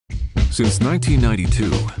Since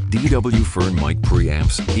 1992, D.W.Fearn mic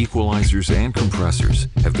preamps, equalizers, and compressors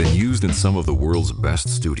have been used in some of the world's best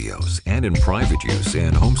studios and in private use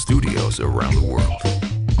and home studios around the world.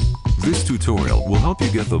 This tutorial will help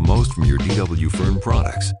you get the most from your D.W.Fearn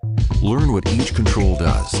products. Learn what each control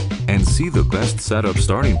does and see the best setup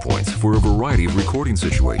starting points for a variety of recording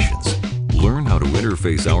situations. Learn how to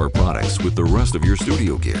interface our products with the rest of your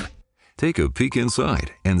studio gear. Take a peek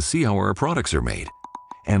inside and see how our products are made.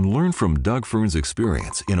 And learn from Doug Fearn's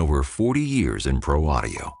experience in over 40 years in pro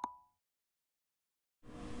audio.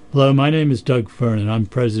 Hello, my name is Doug Fearn, and I'm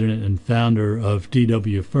president and founder of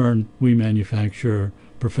D.W.Fearn. We manufacture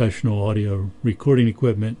professional audio recording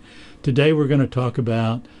equipment. Today we're going to talk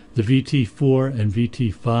about the VT-4 and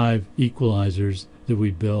VT-5 equalizers that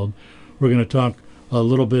we build. We're going to talk a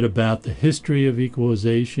little bit about the history of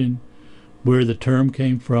equalization, where the term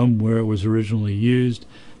came from, where it was originally used,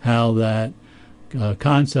 how that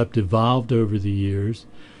concept evolved over the years,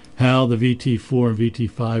 how the VT-4 and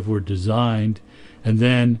VT-5 were designed, and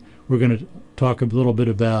then we're going to talk a little bit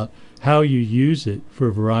about how you use it for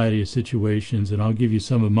a variety of situations, and I'll give you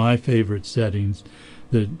some of my favorite settings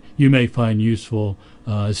that you may find useful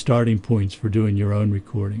as starting points for doing your own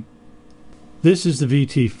recording. This is the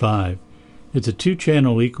VT-5. It's a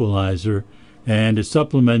two-channel equalizer, and it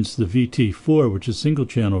supplements the VT-4, which is a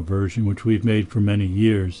single-channel version, which we've made for many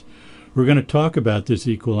years. We're going to talk about this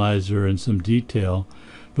equalizer in some detail,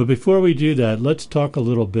 but before we do that, let's talk a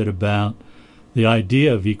little bit about the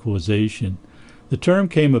idea of equalization. The term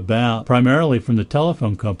came about primarily from the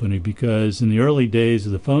telephone company because in the early days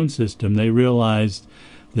of the phone system, they realized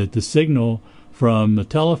that the signal from the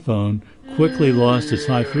telephone quickly lost its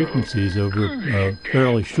high frequencies over a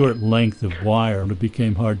fairly short length of wire, and it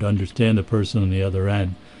became hard to understand the person on the other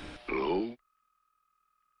end. Hello?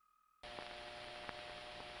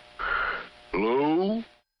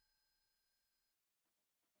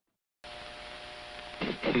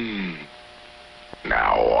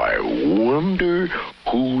 Now I wonder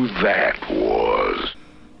who that was.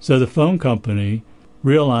 So the phone company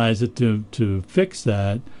realized that to fix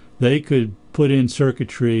that, they could put in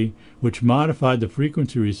circuitry which modified the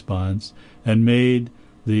frequency response and made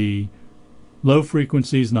the low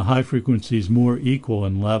frequencies and the high frequencies more equal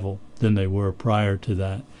and level than they were prior to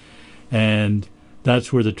that. And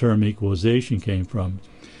that's where the term equalization came from.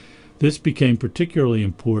 This became particularly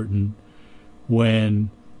important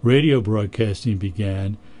when radio broadcasting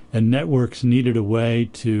began and networks needed a way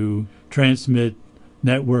to transmit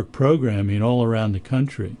network programming all around the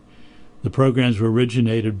country. The programs were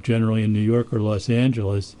originated generally in New York or Los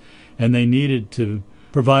Angeles, and they needed to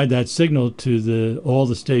provide that signal to all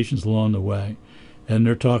the stations along the way. And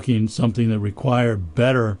they're talking something that required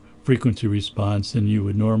better frequency response than you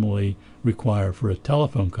would normally require for a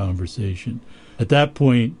telephone conversation. At that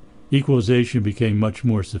point, equalization became much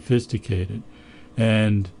more sophisticated,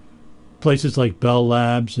 and places like Bell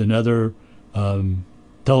Labs and other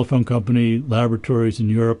telephone company laboratories in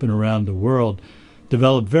Europe and around the world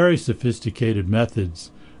developed very sophisticated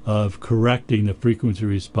methods of correcting the frequency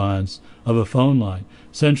response of a phone line.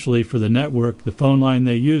 Essentially, for the network, the phone line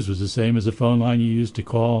they used was the same as the phone line you used to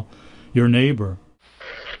call your neighbor.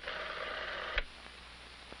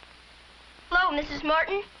 Hello, Mrs.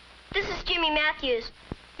 Martin. This is Jimmy Matthews.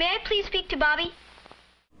 May I please speak to Bobby?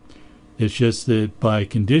 It's just that by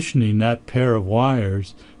conditioning that pair of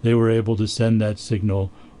wires, they were able to send that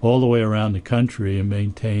signal all the way around the country and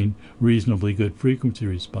maintain reasonably good frequency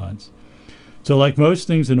response. So like most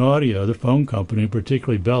things in audio, the phone company,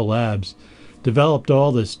 particularly Bell Labs, developed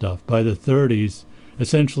all this stuff. By the 30s,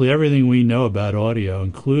 essentially everything we know about audio,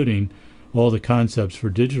 including all the concepts for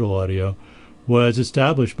digital audio, was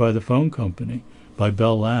established by the phone company, by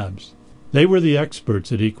Bell Labs. They were the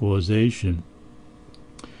experts at equalization.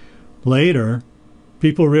 Later,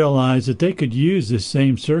 people realized that they could use this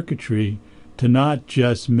same circuitry to not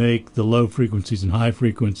just make the low frequencies and high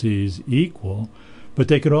frequencies equal, but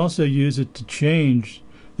they could also use it to change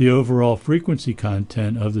the overall frequency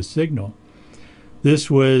content of the signal. This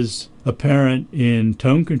was apparent in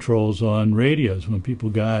tone controls on radios. When people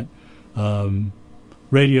got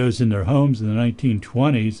radios in their homes in the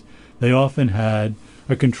 1920s, they often had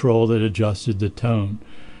a control that adjusted the tone,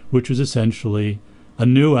 which was essentially a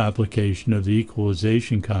new application of the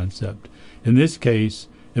equalization concept. In this case,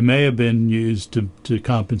 it may have been used to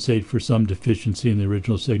compensate for some deficiency in the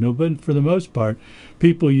original signal, but for the most part,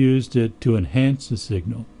 people used it to enhance the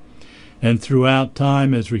signal. And throughout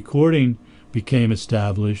time, as recording became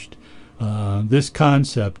established, this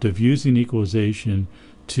concept of using equalization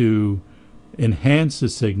to enhance the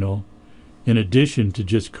signal, in addition to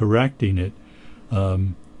just correcting it,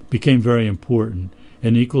 became very important.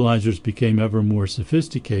 and equalizers became ever more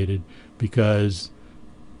sophisticated because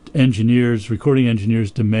recording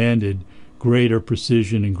engineers demanded greater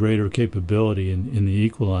precision and greater capability in the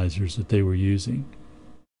equalizers that they were using.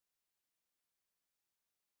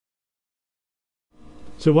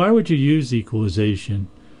 So why would you use equalization?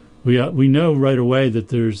 We know right away that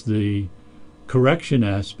there's the correction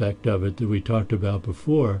aspect of it that we talked about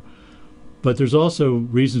before, but there's also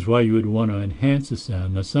reasons why you would want to enhance the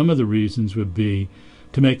sound. Now, some of the reasons would be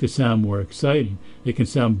to make the sound more exciting. It can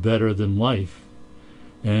sound better than life,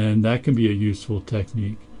 and that can be a useful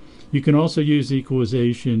technique. You can also use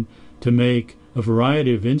equalization to make a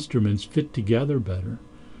variety of instruments fit together better.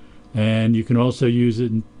 And you can also use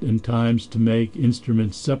it in times to make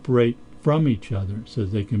instruments separate from each other so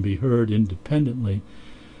that they can be heard independently.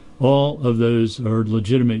 All of those are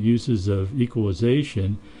legitimate uses of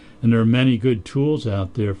equalization, and there are many good tools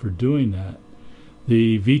out there for doing that.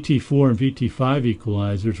 The VT-4 and VT-5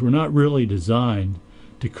 equalizers were not really designed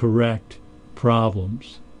to correct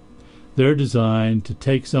problems. They're designed to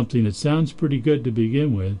take something that sounds pretty good to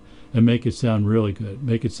begin with and make it sound really good,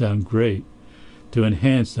 make it sound great, to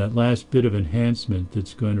enhance that last bit of enhancement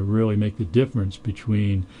that's going to really make the difference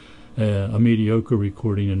between a mediocre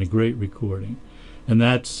recording and a great recording. And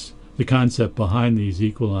that's the concept behind these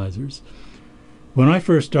equalizers. When I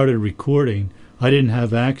first started recording, I didn't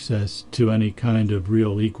have access to any kind of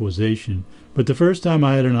real equalization. But the first time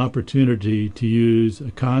I had an opportunity to use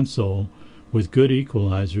a console with good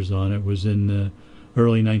equalizers on it was in the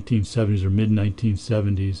early 1970s or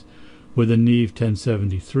mid-1970s with a Neve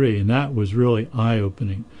 1073, and that was really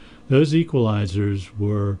eye-opening. Those equalizers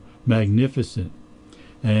were magnificent,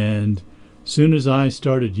 and soon as I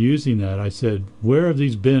started using that, I said, where have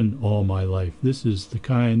these been all my life? This is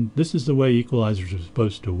the way equalizers are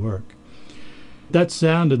supposed to work. That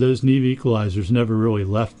sound of those Neve equalizers never really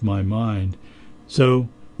left my mind. So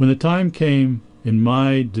when the time came in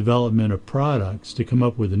my development of products to come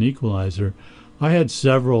up with an equalizer, I had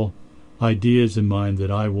several ideas in mind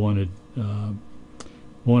that I wanted the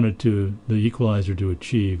equalizer to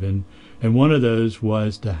achieve, and one of those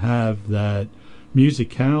was to have that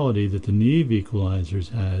musicality that the Neve equalizers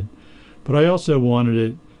had, but I also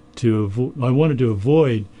wanted to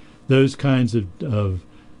avoid those kinds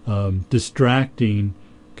of distracting,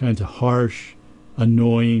 kinds of harsh,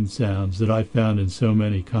 annoying sounds that I found in so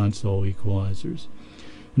many console equalizers.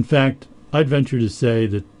 In fact, I'd venture to say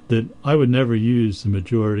that I would never use the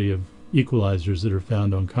majority of equalizers that are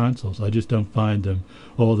found on consoles. I just don't find them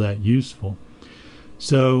all that useful.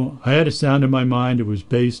 So I had a sound in my mind. It was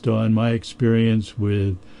based on my experience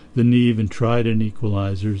with the Neve and Trident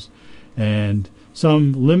equalizers and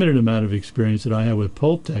some limited amount of experience that I had with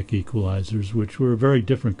Pultec equalizers, which were a very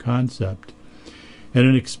different concept. And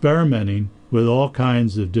in experimenting with all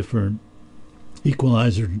kinds of different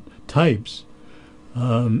equalizer types,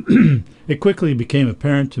 it quickly became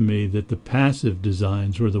apparent to me that the passive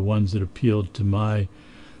designs were the ones that appealed to my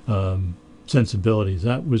sensibilities.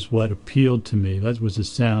 That was what appealed to me. That was the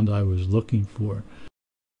sound I was looking for.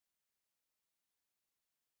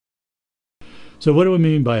 So what do we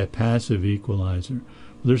mean by a passive equalizer? Well,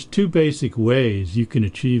 there's two basic ways you can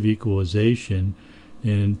achieve equalization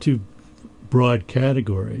in two broad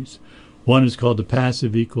categories. One is called the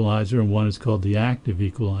passive equalizer and one is called the active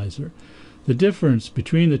equalizer. The difference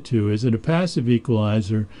between the two is that a passive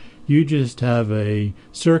equalizer, you just have a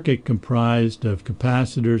circuit comprised of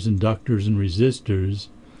capacitors, inductors, and resistors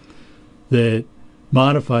that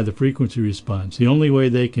modify the frequency response. The only way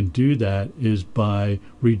they can do that is by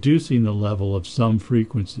reducing the level of some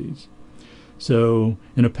frequencies. So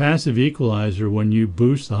in a passive equalizer, when you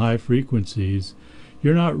boost the high frequencies,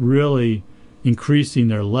 you're not really increasing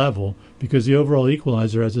their level because the overall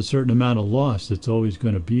equalizer has a certain amount of loss that's always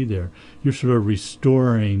going to be there. You're sort of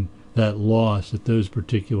restoring that loss at those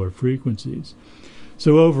particular frequencies.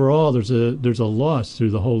 So overall, there's a loss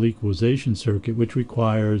through the whole equalization circuit, which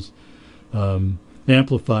requires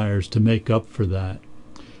amplifiers to make up for that.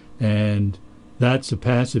 And that's a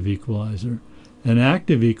passive equalizer. An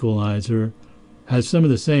active equalizer has some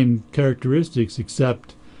of the same characteristics,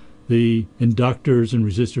 except the inductors and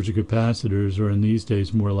resistors and capacitors, or in these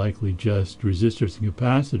days more likely just resistors and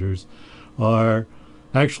capacitors, are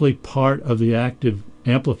actually part of the active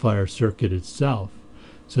amplifier circuit itself.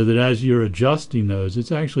 So that as you're adjusting those,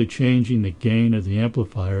 it's actually changing the gain of the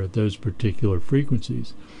amplifier at those particular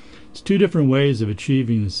frequencies. It's two different ways of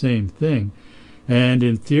achieving the same thing, and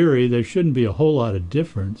in theory there shouldn't be a whole lot of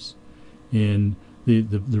difference in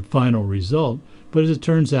the final result, but as it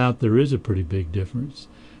turns out there is a pretty big difference.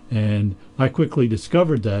 And I quickly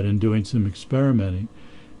discovered that in doing some experimenting,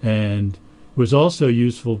 and it was also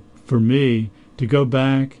useful for me to go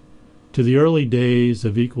back to the early days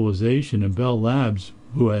of equalization and Bell Labs,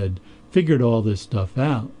 who had figured all this stuff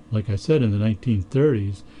out, like I said, in the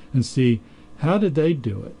 1930s, and see how did they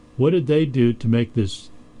do it? What did they do to make this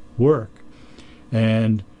work?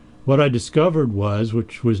 And what I discovered was,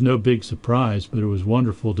 which was no big surprise, but it was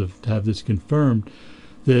wonderful to have this confirmed,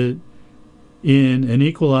 that in an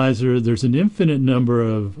equalizer, there's an infinite number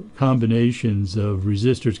of combinations of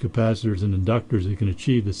resistors, capacitors, and inductors that can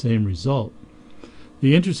achieve the same result.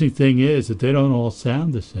 The interesting thing is that they don't all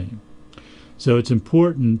sound the same. So it's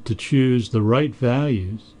important to choose the right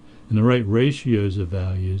values and the right ratios of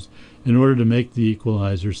values in order to make the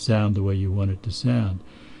equalizer sound the way you want it to sound.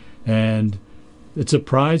 And it's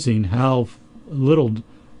surprising how little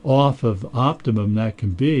off of optimum that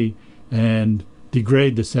can be and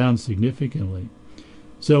degrade the sound significantly.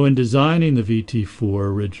 So in designing the VT-4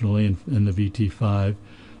 originally and the VT-5,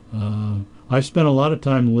 I spent a lot of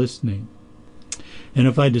time listening. And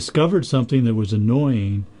if I discovered something that was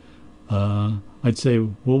annoying, I'd say,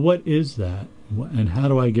 well, what is that? And how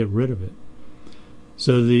do I get rid of it?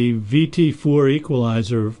 So the VT-4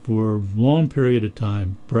 equalizer for a long period of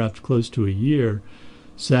time, perhaps close to a year,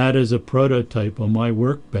 sat as a prototype on my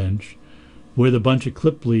workbench with a bunch of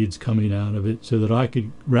clip leads coming out of it so that I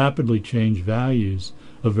could rapidly change values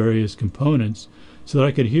of various components so that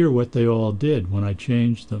I could hear what they all did when I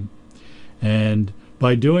changed them. And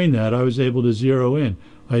by doing that, I was able to zero in.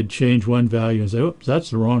 I'd change one value and say, oops, that's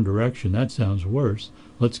the wrong direction. That sounds worse.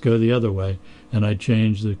 Let's go the other way. And I'd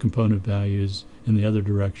change the component values in the other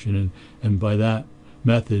direction. And by that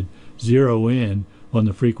method, zero in on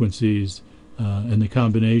the frequencies and the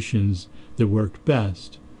combinations that worked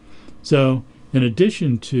best. So in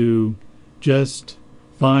addition to just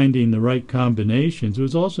finding the right combinations, it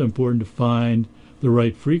was also important to find the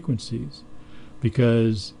right frequencies,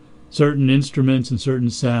 because certain instruments and certain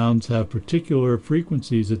sounds have particular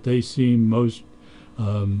frequencies that they seem most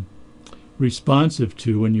responsive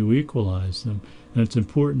to when you equalize them. And it's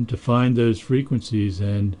important to find those frequencies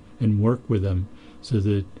and work with them so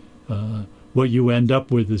that what you end up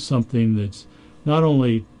with is something that's not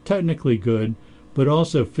only technically good, but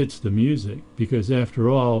also fits the music, because after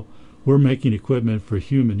all, we're making equipment for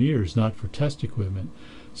human ears, not for test equipment.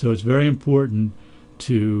 So it's very important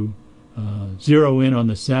to zero in on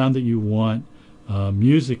the sound that you want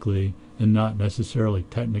musically and not necessarily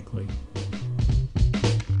technically.